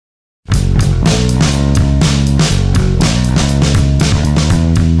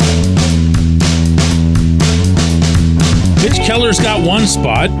Fielders got one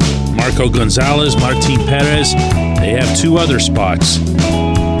spot. Marco Gonzalez, Martin Perez, they have two other spots.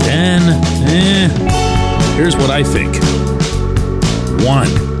 Then, here's what I think.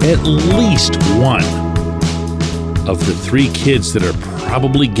 At least one of the three kids that are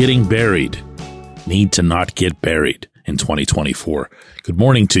probably getting buried need to not get buried in 2024. Good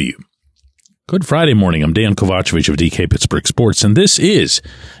morning to you. Good Friday morning. I'm Dan Kovacevic of DK Pittsburgh Sports, and this is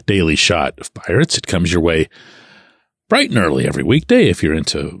Daily Shot of Pirates. It comes your way bright and early every weekday. If you're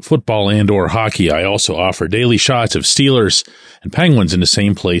into football and or hockey, I also offer daily shots of Steelers and Penguins in the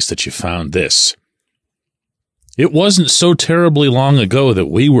same place that you found this. It wasn't so terribly long ago that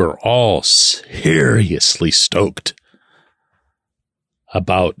we were all seriously stoked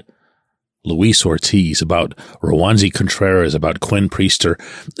about Luis Ortiz, about Roansy Contreras, about Quinn Priester.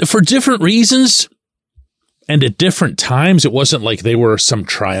 For different reasons and at different times, it wasn't like they were some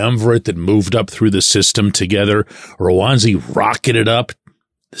triumvirate that moved up through the system together. Roansy rocketed up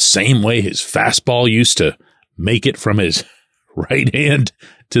the same way his fastball used to make it from his right hand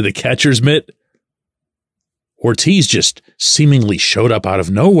to the catcher's mitt. Ortiz just seemingly showed up out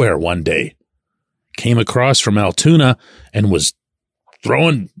of nowhere one day, came across from Altoona and was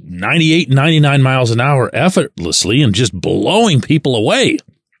throwing 98, 99 miles an hour effortlessly and just blowing people away.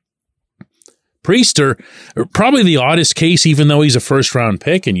 Priester, probably the oddest case, even though he's a first-round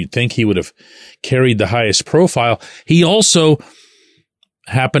pick and you'd think he would have carried the highest profile. He also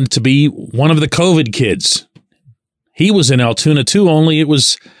happened to be one of the COVID kids. He was in Altoona too, only it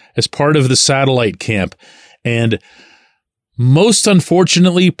was as part of the satellite camp. And most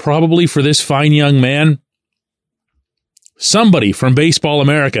unfortunately, probably for this fine young man, somebody from Baseball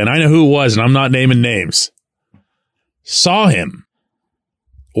America, and I know who it was, and I'm not naming names, saw him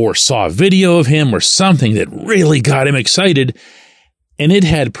or saw a video of him or something that really got him excited, and it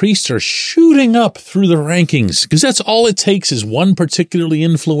had Priester shooting up through the rankings, because that's all it takes is one particularly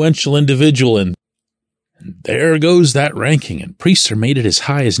influential individual, and there goes that ranking, and Priester made it as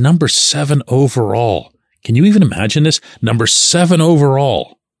high as number 7 overall. Can you even imagine this? Number 7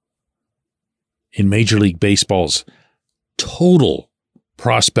 overall in Major League Baseball's total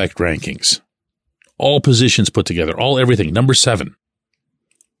prospect rankings. All positions put together, all everything, number 7.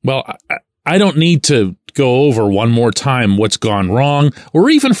 Well, I don't need to go over one more time what's gone wrong,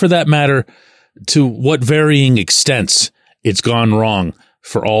 or even for that matter, to what varying extents it's gone wrong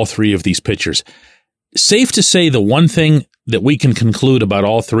for all three of these pitchers. Safe to say the one thing that we can conclude about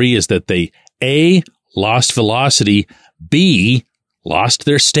all three is that they, A, lost velocity, B, lost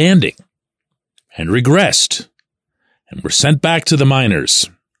their standing, and regressed, and were sent back to the minors,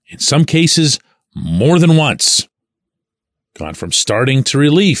 in some cases more than once. Gone from starting to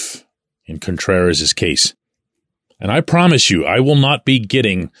relief in Contreras' case. And I promise you, I will not be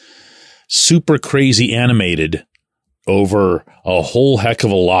getting super crazy animated over a whole heck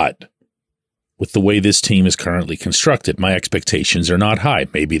of a lot with the way this team is currently constructed. My expectations are not high.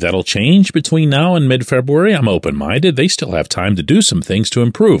 Maybe that'll change between now and mid-February. I'm open-minded. They still have time to do some things to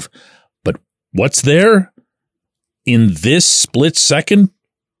improve. But what's there in this split second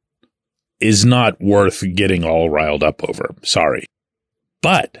is not worth getting all riled up over. Sorry.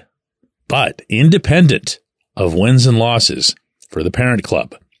 But independent of wins and losses for the parent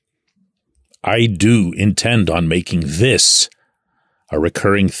club, I do intend on making this a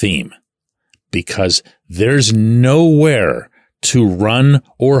recurring theme, because there's nowhere to run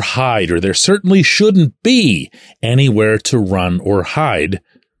or hide, or there certainly shouldn't be anywhere to run or hide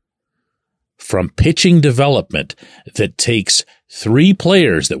from pitching development that takes three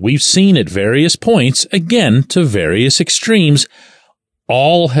players that we've seen at various points, again, to various extremes,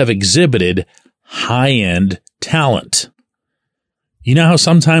 all have exhibited high-end talent. You know how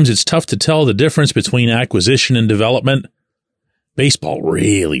sometimes it's tough to tell the difference between acquisition and development? Baseball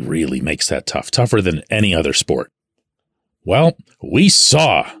really, really makes that tough, tougher than any other sport. Well, we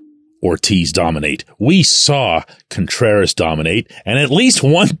saw Ortiz dominate. We saw Contreras dominate. And at least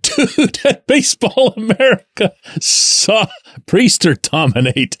one dude at Baseball America saw Priester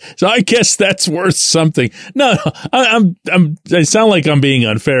dominate. So I guess that's worth something. No, I sound like I'm being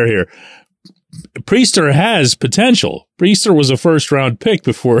unfair here. Priester has potential. Priester was a first-round pick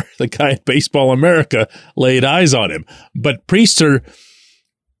before the guy at Baseball America laid eyes on him. But Priester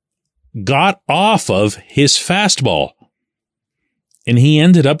got off of his fastball, and he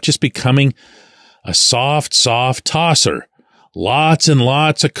ended up just becoming a soft tosser. Lots and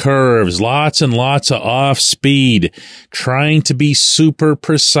lots of curves, lots and lots of off speed, trying to be super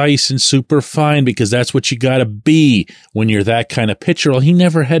precise and super fine because that's what you got to be when you're that kind of pitcher. Well, he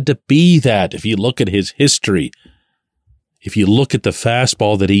never had to be that if you look at his history. If you look at the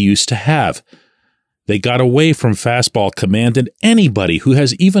fastball that he used to have, They got away from fastball command, and anybody who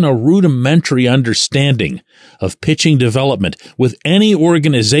has even a rudimentary understanding of pitching development with any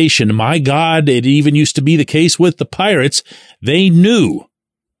organization, my God, it even used to be the case with the Pirates, they knew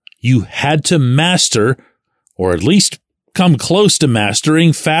you had to master, or at least come close to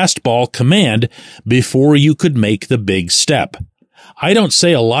mastering, fastball command before you could make the big step. I don't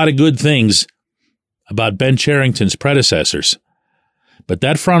say a lot of good things about Ben Cherington's predecessors, but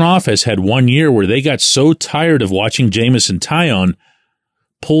that front office had 1 year where they got so tired of watching Jameson Taillon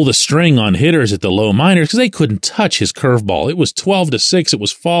pull the string on hitters at the low minors because they couldn't touch his curveball. It was 12-6. It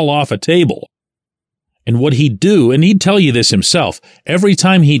was fall off a table. And what he'd do, and he'd tell you this himself, every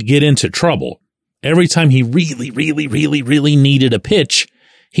time he'd get into trouble, every time he really needed a pitch,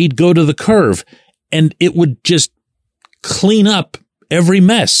 he'd go to the curve and it would just clean up every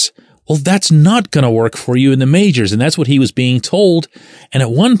mess. Well, that's not going to work for you in the majors, and that's what he was being told. And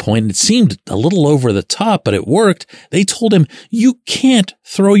at one point, it seemed a little over the top, but it worked. They told him, you can't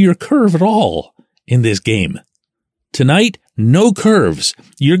throw your curve at all in this game. Tonight, no curves.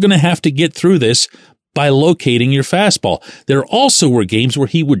 You're going to have to get through this by locating your fastball. There also were games where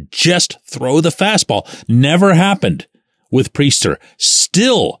he would just throw the fastball. Never happened with Priester.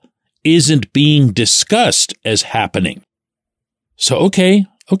 Still isn't being discussed as happening. So, okay,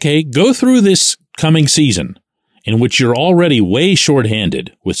 go through this coming season in which you're already way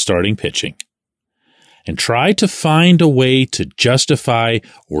shorthanded with starting pitching and try to find a way to justify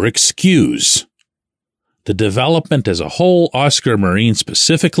or excuse the development as a whole, Oscar Marin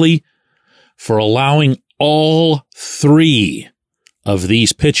specifically, for allowing all three of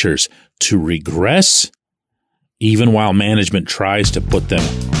these pitchers to regress, even while management tries to put them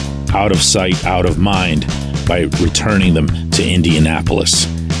out of sight, out of mind by returning them to Indianapolis.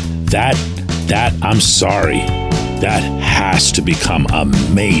 That, I'm sorry, that has to become a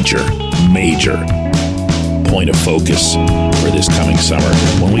major point of focus for this coming summer.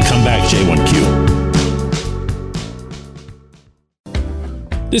 When we come back, J1Q.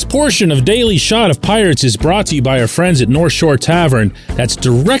 This portion of Daily Shot of Pirates is brought to you by our friends at North Shore Tavern. That's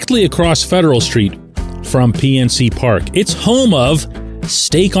directly across Federal Street from PNC Park. It's home of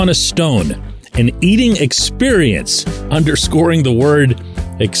Steak on a Stone, an eating experience, underscoring the word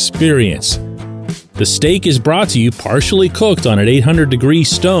experience. The steak is brought to you partially cooked on an 800-degree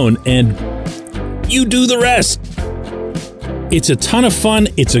stone, and you do the rest. It's a ton of fun,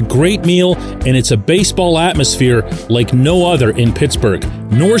 it's a great meal, and it's a baseball atmosphere like no other in Pittsburgh.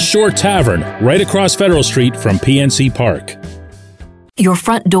 North Shore Tavern, right across Federal Street from PNC Park. Your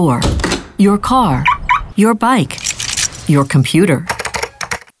front door, your car, your bike, your computer,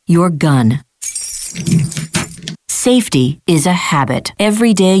 your gun. Safety is a habit.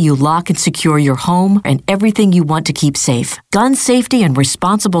 Every day you lock and secure your home and everything you want to keep safe. Gun safety and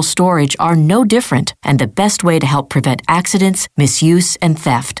responsible storage are no different, and the best way to help prevent accidents, misuse, and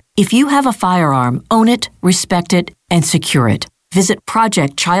theft. If you have a firearm, own it, respect it, and secure it. Visit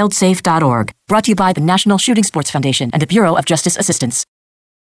ProjectChildSafe.org. Brought to you by the National Shooting Sports Foundation and the Bureau of Justice Assistance.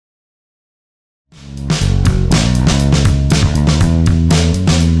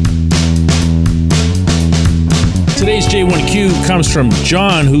 Today's J1Q comes from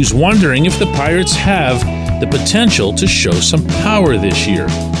John, who's wondering if the Pirates have the potential to show some power this year.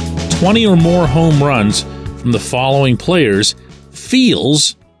 20 or more home runs from the following players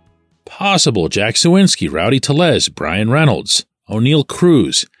feels possible. Jack Suwinski, Rowdy Tellez, Brian Reynolds, O'Neal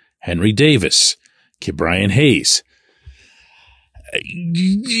Cruz, Henry Davis, Ke'Bryan Hayes.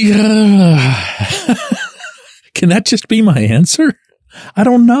 Can that just be my answer? I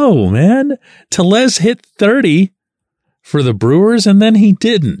don't know, man. Tellez hit 30 for the Brewers, and then he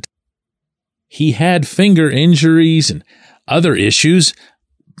didn't. He had finger injuries and other issues,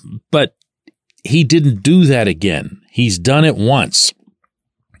 but he didn't do that again. He's done it once,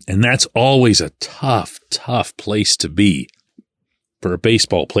 and that's always a tough place to be for a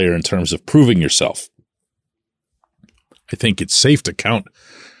baseball player in terms of proving yourself. I think it's safe to count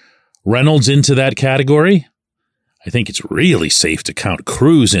Reynolds into that category. I think it's really safe to count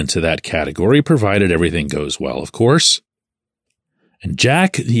Cruz into that category, provided everything goes well, of course. And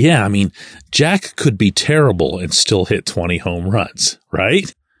Jack, Jack could be terrible and still hit 20 home runs,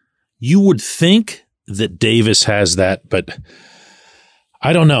 right? You would think that Davis has that, but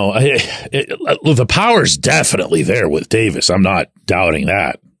I don't know. The power's definitely there with Davis. I'm not doubting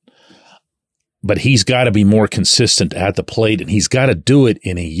that. But he's got to be more consistent at the plate, and he's got to do it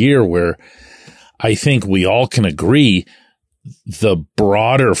in a year where I think we all can agree the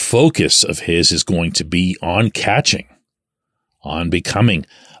broader focus of his is going to be on catching, on becoming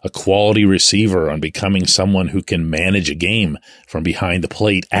a quality receiver, on becoming someone who can manage a game from behind the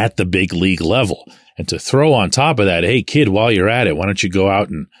plate at the big league level. And to throw on top of that, hey, kid, while you're at it, why don't you go out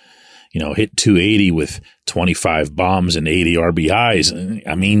and, hit 280 with 25 bombs and 80 RBIs?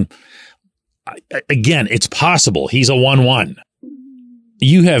 I mean, again, it's possible. He's a 1-1.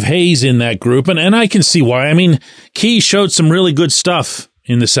 You have Hayes in that group, and I can see why. I mean, Key showed some really good stuff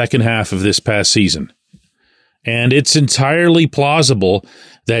in the second half of this past season. And it's entirely plausible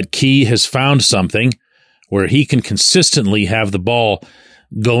that Key has found something where he can consistently have the ball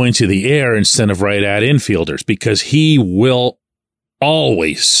go into the air instead of right at infielders, because he will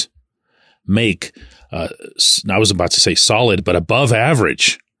always make, I was about to say solid, but above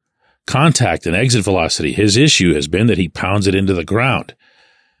average contact and exit velocity. His issue has been that he pounds it into the ground,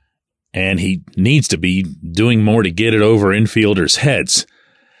 and he needs to be doing more to get it over infielders' heads.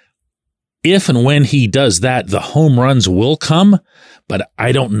 If and when he does that, the home runs will come, but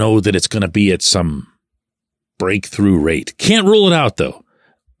I don't know that it's going to be at some breakthrough rate. Can't rule it out, though.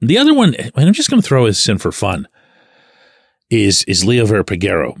 The other one, and I'm just going to throw this in for fun, is Liover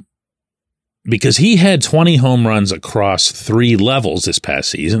Peguero, because he had 20 home runs across 3 levels this past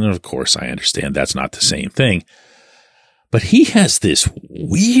season. And of course, I understand that's not the same thing, but he has this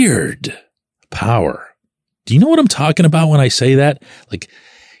weird power. Do you know what I'm talking about when I say that? Like,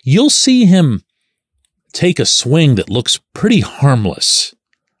 you'll see him take a swing that looks pretty harmless.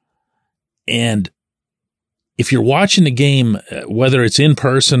 And if you're watching the game, whether it's in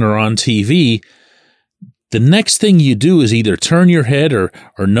person or on TV, the next thing you do is either turn your head or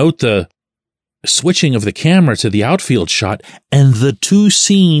note the switching of the camera to the outfield shot, and the two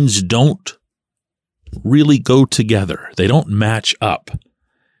scenes don't really go together. They don't match up.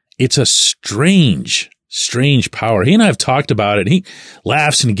 It's a strange power. He and I have talked about it. He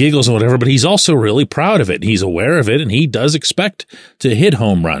laughs and giggles and whatever, but he's also really proud of it. He's aware of it, and he does expect to hit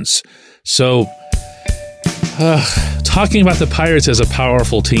home runs. So, talking about the Pirates as a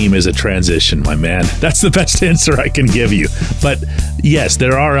powerful team is a transition, my man. That's the best answer I can give you. But yes,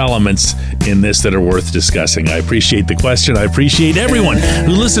 there are elements in this that are worth discussing. I appreciate the question. I appreciate everyone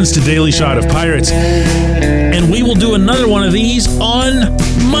who listens to Daily Shot of Pirates. And we will do another one of these on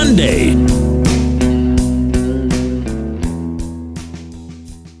Monday.